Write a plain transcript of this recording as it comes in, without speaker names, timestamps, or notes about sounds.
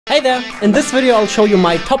Hey there! In this video I'll show you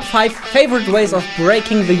my top 5 favorite ways of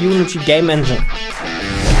breaking the Unity game engine.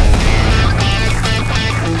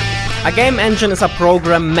 A game engine is a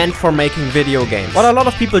program meant for making video games. What a lot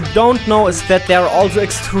of people don't know is that they are also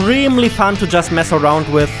extremely fun to just mess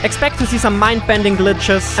around with. Expect to see some mind-bending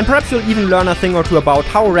glitches, and perhaps you'll even learn a thing or two about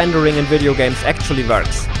how rendering in video games actually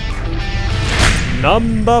works.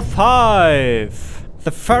 Number 5.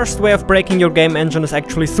 The first way of breaking your game engine is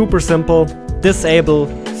actually super simple. Disable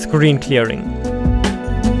screen clearing.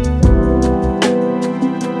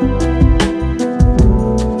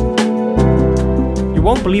 You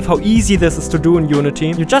won't believe how easy this is to do in Unity.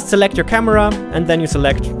 You just select your camera and then you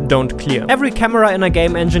select Don't Clear. Every camera in a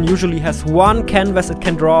game engine usually has one canvas it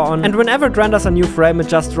can draw on, and whenever it renders a new frame it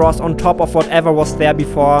just draws on top of whatever was there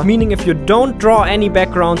before, meaning if you don't draw any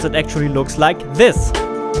backgrounds it actually looks like this.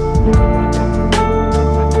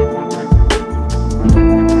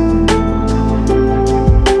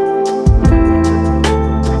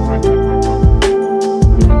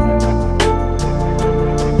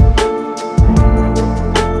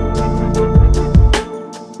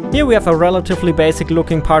 Here we have a relatively basic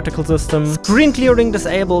looking particle system, screen clearing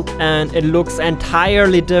disabled, and it looks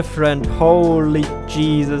entirely different. Holy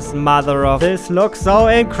Jesus, mother of... This looks so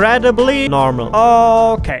incredibly normal.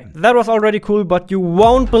 Okay, that was already cool, but you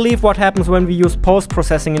won't believe what happens when we use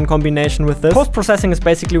post-processing in combination with this. Post-processing is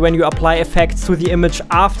basically when you apply effects to the image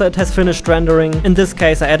after it has finished rendering. In this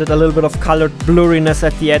case I added a little bit of colored blurriness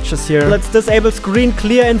at the edges here. Let's disable screen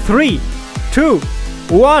clear in 3, 2,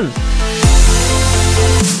 1.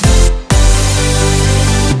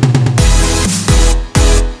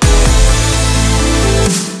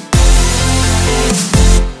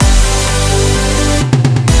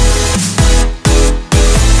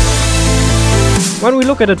 When we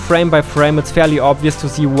look at it frame by frame, it's fairly obvious to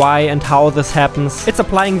see why and how this happens. It's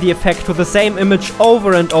applying the effect to the same image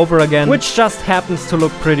over and over again, which just happens to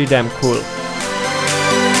look pretty damn cool.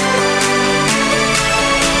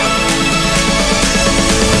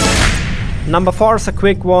 Number 4 is a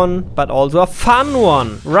quick one, but also a fun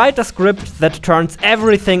one. Write a script that turns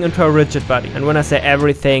everything into a rigid body. And when I say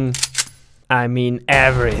everything, I mean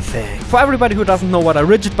everything. For everybody who doesn't know what a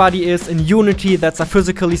rigid body is, in Unity that's a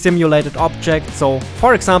physically simulated object. So,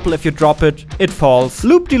 for example, if you drop it, it falls.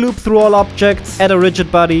 Loop-de-loop through all objects, add a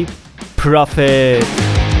rigid body, profit.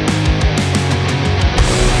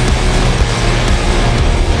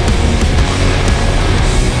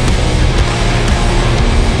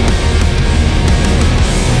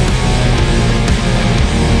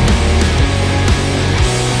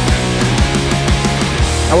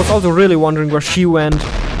 I was also really wondering where she went.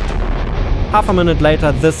 Half a minute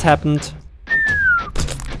later, this happened.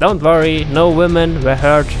 Don't worry, no women were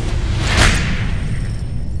hurt.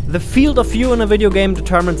 The field of view in a video game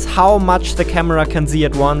determines how much the camera can see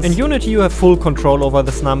at once. In Unity you have full control over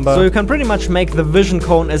this number, so you can pretty much make the vision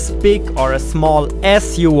cone as big or as small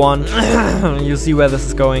as you want. You see where this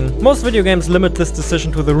is going. Most video games limit this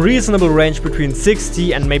decision to the reasonable range between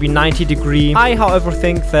 60 and maybe 90 degrees. I, however,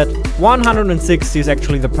 think that 160 is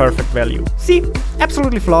actually the perfect value. See?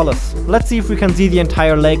 Absolutely flawless. Let's see if we can see the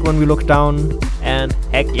entire lake when we look down. And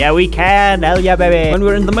heck yeah we can! Hell yeah baby! When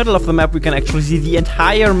we're in the middle of the map we can actually see the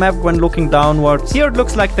entire map when looking downwards. Here it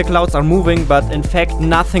looks like the clouds are moving, but in fact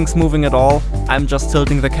nothing's moving at all. I'm just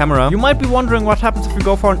tilting the camera. You might be wondering what happens if we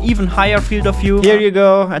go for an even higher field of view. Here you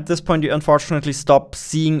go. At this point you unfortunately stop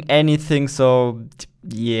seeing anything, so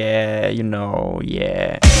yeah, you know,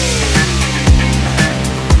 yeah.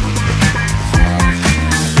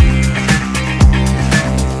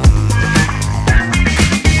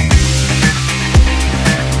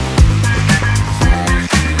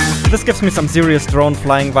 This gives me some serious drone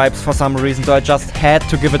flying vibes for some reason, so I just had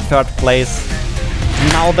to give it 3rd place.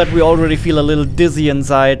 Now that we already feel a little dizzy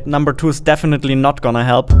inside, number 2 is definitely not gonna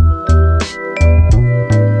help.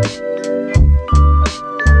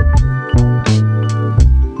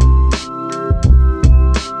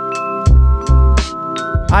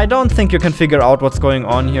 I don't think you can figure out what's going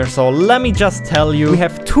on here, so let me just tell you. We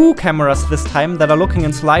have 2 cameras this time that are looking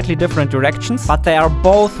in slightly different directions, but they are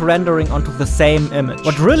both rendering onto the same image.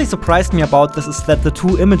 What really surprised me about this is that the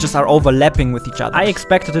 2 images are overlapping with each other. I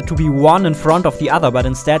expected it to be one in front of the other, but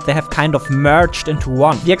instead they have kind of merged into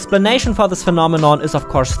one. The explanation for this phenomenon is of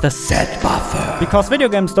course the set buffer. Because video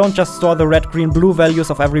games don't just store the red, green, blue values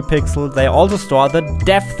of every pixel, they also store the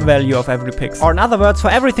depth value of every pixel. Or in other words, for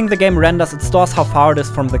everything the game renders, it stores how far it is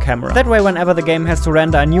from the camera. That way, whenever the game has to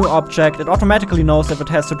render a new object, it automatically knows if it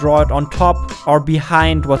has to draw it on top or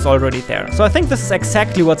behind what's already there. So I think this is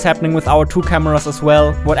exactly what's happening with our two cameras as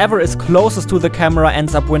well. Whatever is closest to the camera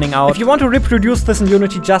ends up winning out. If you want to reproduce this in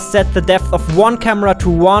Unity, just set the depth of one camera to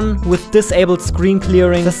 1 with disabled screen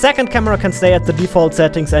clearing. The second camera can stay at the default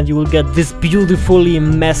settings and you will get this beautifully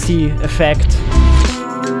messy effect.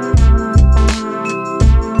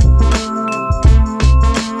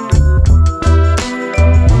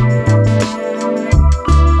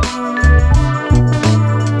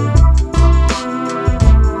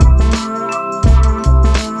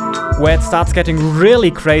 Where it starts getting really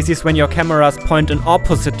crazy is when your cameras point in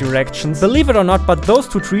opposite directions. Believe it or not, but those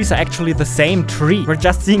two trees are actually the same tree. We're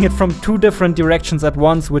just seeing it from two different directions at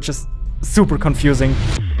once, which is super confusing.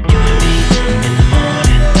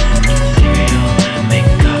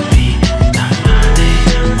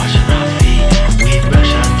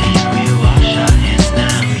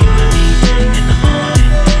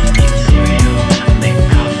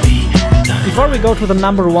 Before we go to the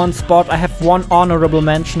 #1 spot, I have one honorable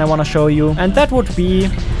mention I want to show you, and that would be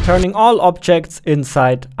turning all objects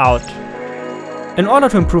inside out. In order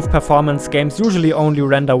to improve performance, games usually only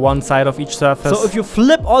render one side of each surface. So if you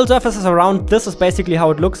flip all surfaces around, this is basically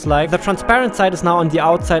how it looks like. The transparent side is now on the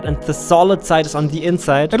outside and the solid side is on the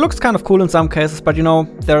inside. It looks kind of cool in some cases, but you know,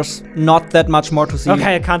 there's not that much more to see.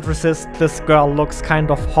 Okay, I can't resist. This girl looks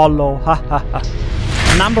kind of hollow. Ha ha ha.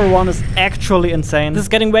 #1 is actually insane. This is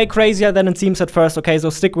getting way crazier than it seems at first, okay, so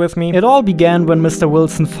stick with me. It all began when Mr.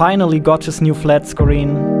 Wilson finally got his new flat screen.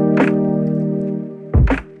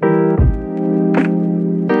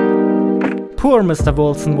 Poor Mr.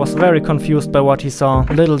 Wilson was very confused by what he saw.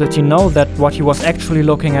 Little did he know that what he was actually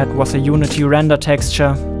looking at was a Unity render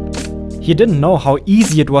texture. He didn't know how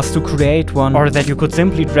easy it was to create one, or that you could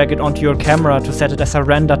simply drag it onto your camera to set it as a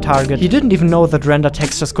render target. He didn't even know that render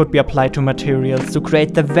textures could be applied to materials to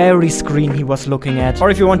create the very screen he was looking at.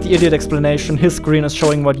 Or if you want the idiot explanation, his screen is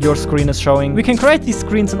showing what your screen is showing. We can create these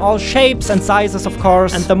screens in all shapes and sizes, of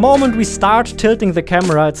course, and the moment we start tilting the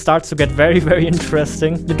camera, it starts to get very, very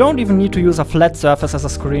interesting. You don't even need to use a flat surface as a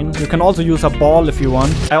screen. You can also use a ball if you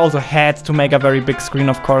want. I also had to make a very big screen,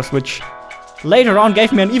 of course, which later on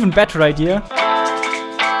gave me an even better idea.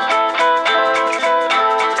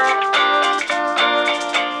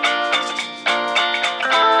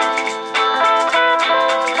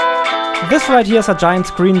 This right here is a giant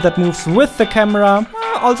screen that moves with the camera.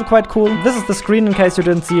 Also quite cool. This is the screen in case you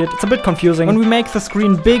didn't see it. It's a bit confusing. When we make the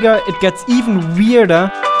screen bigger, it gets even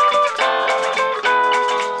weirder.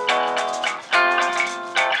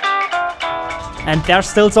 And there's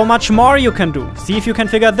still so much more you can do. See if you can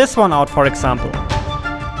figure this one out, for example.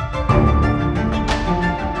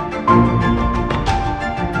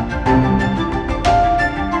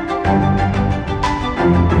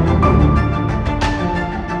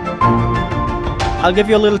 I'll give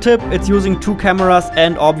you a little tip, it's using two cameras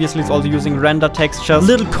and obviously it's also using render textures.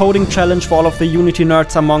 Little coding challenge for all of the Unity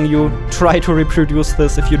nerds among you. Try to reproduce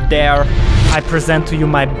this if you dare. I present to you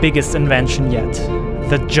my biggest invention yet.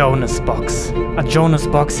 The Jonas Box. A Jonas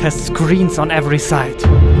Box has screens on every side.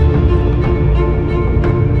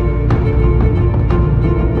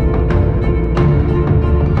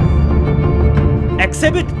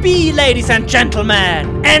 Exhibit B, ladies and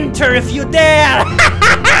gentlemen! Enter if you dare!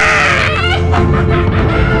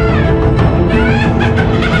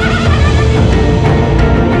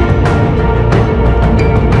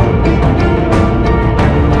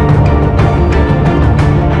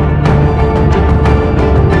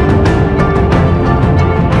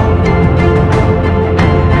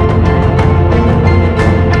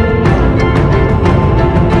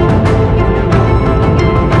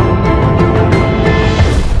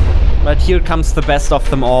 But here comes the best of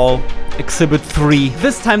them all. Exhibit 3.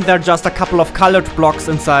 This time there are just a couple of colored blocks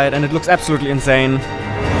inside and it looks absolutely insane.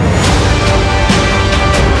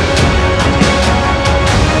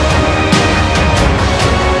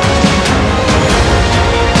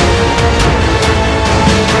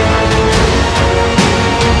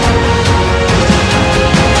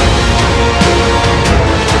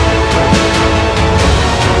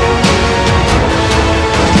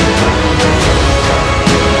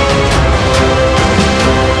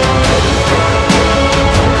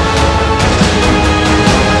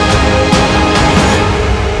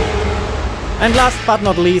 And last but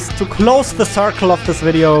not least, to close the circle of this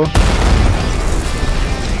video,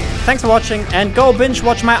 thanks for watching and go binge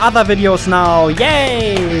watch my other videos now.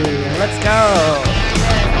 Yay! Let's go!